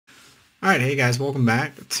Alright, hey guys, welcome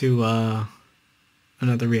back to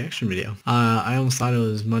another reaction video. I almost thought it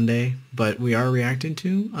was Monday, but we are reacting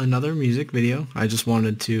to another music video. I just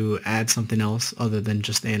wanted to add something else other than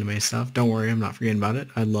just anime stuff. Don't worry, I'm not forgetting about it.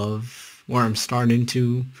 I'm starting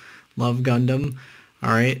to love Gundam.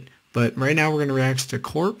 Alright, but right now we're going to react to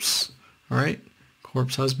Corpse. Alright,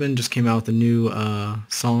 Corpse Husband just came out with a new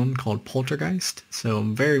song called Poltergeist, so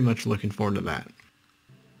I'm very much looking forward to that.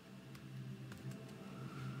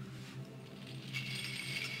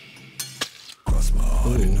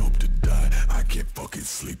 And hope to die. I can't fucking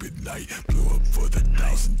sleep at night. Blew up for the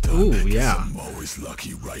 1,000th time. Ooh, yeah. I'm always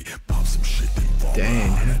lucky, right? Pop some shit, then fall Dang,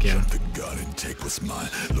 behind. heck yeah. Jump the gun and take what's mine.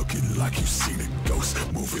 Looking like you seen a ghost,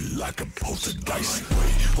 moving like a poltergeist.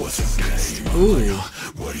 Wait, what's his name? Ooh.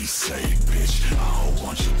 What he say, bitch? I don't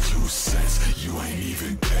want your 2 cents. You ain't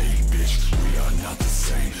even paid, bitch. We are not the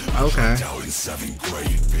same. Okay. Dropped out in 7th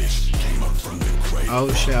grade, bitch. Came up from the grave.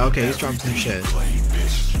 Oh shit, okay, he's dropping some shit.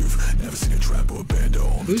 Never seen a trap or a band.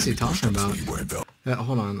 Who's he talking about?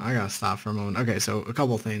 Hold on, I gotta stop for a moment. Okay, so a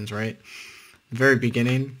couple things, right? The very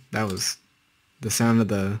beginning, that was the sound of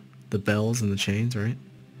the bells and the chains, right?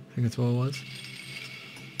 I think that's what it was.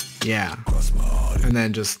 Yeah. And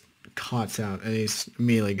then just cuts out and he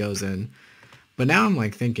immediately goes in. But now I'm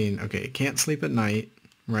like thinking, okay, can't sleep at night,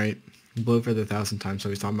 right? Blew for the 1,000th time, so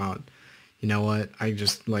he's talking about, you know what, I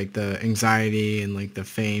just like the anxiety and like the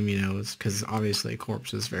fame, you know, it's because obviously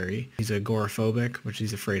Corpse is he's agoraphobic, which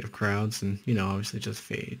he's afraid of crowds and, you know, obviously just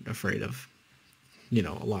afraid of, you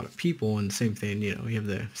know, a lot of people. And same thing, you know, you have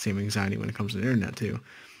the same anxiety when it comes to the internet too.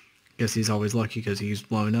 Guess he's always lucky because he's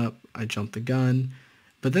blowing up. I jumped the gun.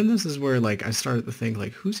 But then this is where like I started to think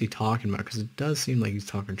like, who's he talking about? Because it does seem like he's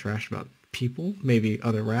talking trash about people, maybe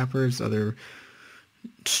other rappers, other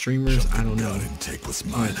streamers, I don't know.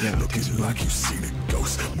 Yeah, like you seen a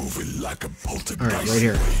ghost, moving like a poltergeist. Alright, right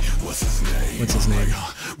here. What's his name? What's his name?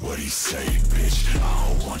 What he say, bitch? I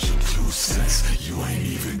don't want your 2 cents. You ain't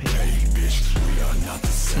even paid, bitch. We are not the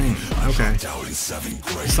same. Okay.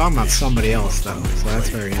 He's talking about somebody else though, so that's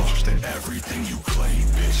very interesting. Everything you claim,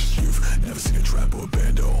 bitch. You've never seen a trap or a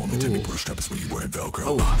bando. Only time you push straps when you wearing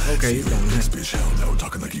Velcro. Oh, okay, he's done this bitch, hell no.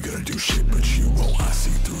 Talking like you gotta do shit, but you won't. I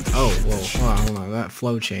see through the shit. Well, hold on, that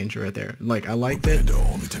flow change right there. Like, I liked it.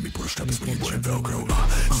 Only time you push straps when you wearing Velcro.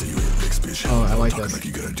 So you hit licks, bitch. Oh, I like talking this. like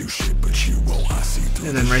you gotta do shit, but you won't. I see through.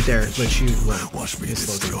 And then right there, but you won't. Watch me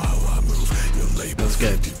still how I move. Your label, that was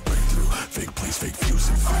good. Fake place, fake views,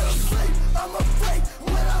 and fake. I'm afraid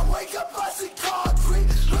when I wake up, I see concrete.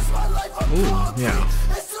 Lose my life, I'm yeah.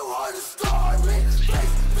 It's too hard to start me.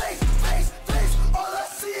 Face. All I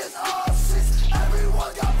see is options.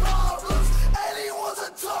 Everyone got problems. Anyone's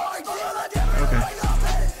a target. Okay.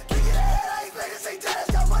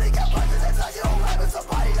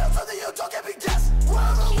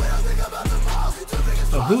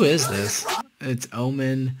 Oh, who is this? It's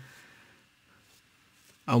Omen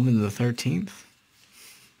the 13th?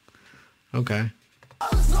 Okay.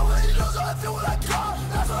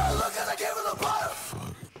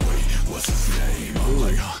 What's his name?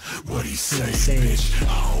 What he say, bitch? I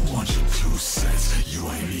don't want your 2 cents. You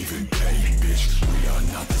ain't even paid, bitch. We are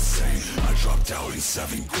not the same. I dropped out in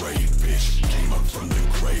 7th grade, bitch. Came up from the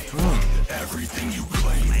grave. Everything you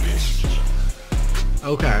claim, bitch.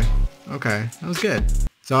 Okay. That was good.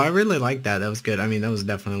 So I really liked that. That was good. I mean, that was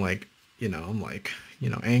definitely like, you know, I'm like, you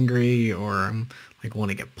know, angry or I'm like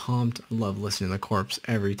want to get pumped. I love listening to the Corpse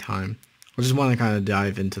every time. I just want to kind of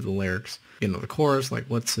dive into the lyrics. You know, the chorus, like,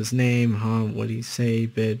 what's his name, huh? What'd he say,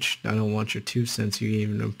 bitch? I don't want your 2 cents, you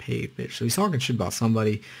even pay, bitch. So he's talking shit about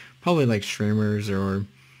somebody, probably like streamers or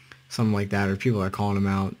something like that, or people are calling him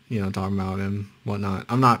out, you know, talking about him, whatnot.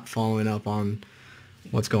 I'm not following up on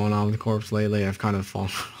what's going on with the Corpse lately. I've kind of fallen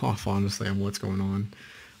off, honestly, on what's going on.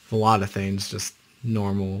 A lot of things, just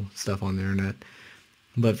normal stuff on the internet.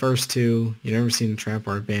 But verse 2, you never seen a trap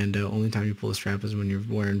or a bando. Only time you pull the strap is when you're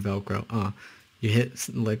wearing Velcro. You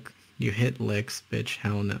hit licks, bitch,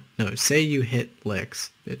 hell no. No, say you hit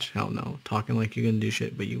licks, bitch, hell no. Talking like you're gonna do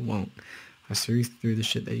shit, but you won't. I see through the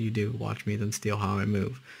shit that you do. Watch me, then steal how I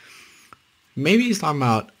move. Maybe he's talking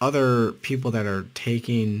about other people that are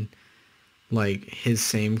taking, like, his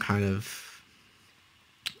same kind of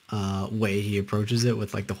way he approaches it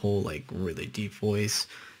with, like, the whole, like, really deep voice,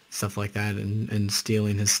 stuff like that, and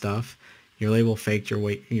stealing his stuff. Your label faked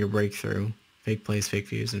your breakthrough. Fake plays, fake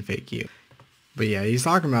views, and fake you. But yeah, he's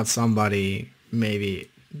talking about somebody, maybe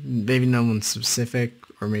no one specific,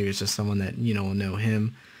 or maybe it's just someone that, you know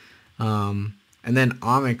him. And then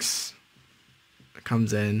Onyx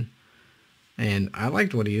comes in, and I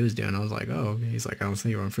liked what he was doing. I was like, oh, okay. He's like, I don't see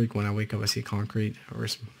you on freak. When I wake up, I see concrete. I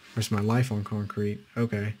risk my life on concrete.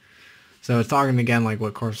 Okay. So it's talking again like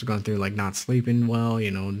what Corpse is going through, like not sleeping well,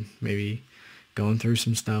 you know, maybe going through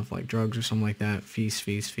some stuff like drugs or something like that. Feast,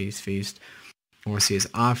 feast, feast, feast. I want to see his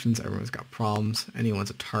options. Everyone's got problems, and he wants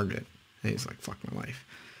a target. And he's like, fuck my life.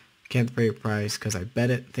 Can't pay a price because I bet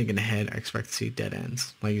it. Thinking ahead, I expect to see dead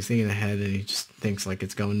ends. Like he's thinking ahead, and he just thinks like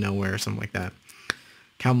it's going nowhere or something like that.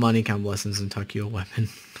 Count money, count blessings, and tuck you a weapon.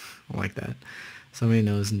 I like that. Somebody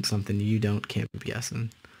knows something you don't, can't be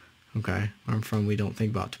guessing. Okay, where I'm from, we don't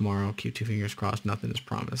think about tomorrow. Keep two fingers crossed, nothing is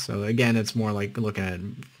promised. So again, it's more like looking at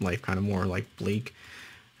life kind of more like bleak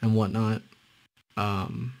and whatnot.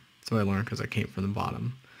 So I learned because I came from the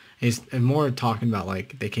bottom. He's more talking about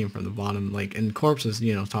like they came from the bottom, like and Corpses,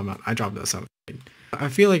 you know, talking about I dropped out of 7th grade. I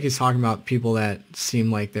feel like he's talking about people that seem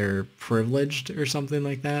like they're privileged or something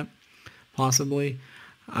like that, possibly.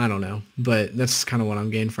 I don't know, but that's kind of what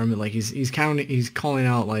I'm getting from it. Like he's calling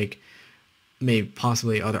out like maybe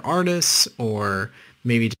possibly other artists or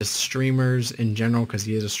maybe just streamers in general because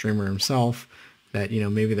he is a streamer himself. That, you know,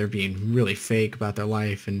 maybe they're being really fake about their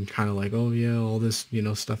life and kind of like, oh yeah, all this, you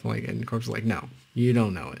know, stuff like, and Corpse is like, no, you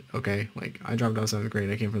don't know it, okay? Like, I dropped out of 7th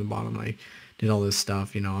grade, I came from the bottom, I did all this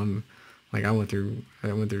stuff, you know, I'm, like, I went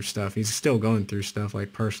through stuff. He's still going through stuff,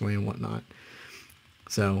 like, personally and whatnot.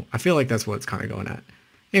 So, I feel like that's what it's kind of going at.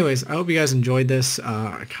 Anyways, I hope you guys enjoyed this.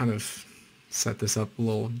 I kind of set this up a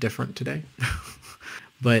little different today.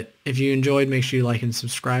 But if you enjoyed, make sure you like and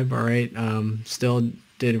subscribe, alright? Still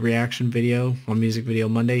did a reaction video on Music Video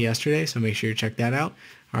Monday yesterday, so make sure you check that out.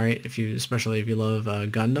 Alright, especially if you love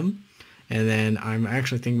Gundam. And then I'm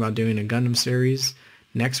actually thinking about doing a Gundam series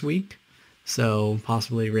next week, so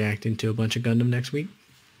possibly reacting to a bunch of Gundam next week.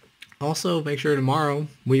 Also, make sure tomorrow,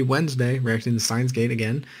 Wednesday, reacting to Steins Gate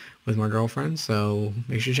again with my girlfriend, so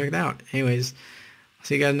make sure you check it out. Anyways, I'll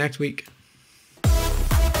see you guys next week.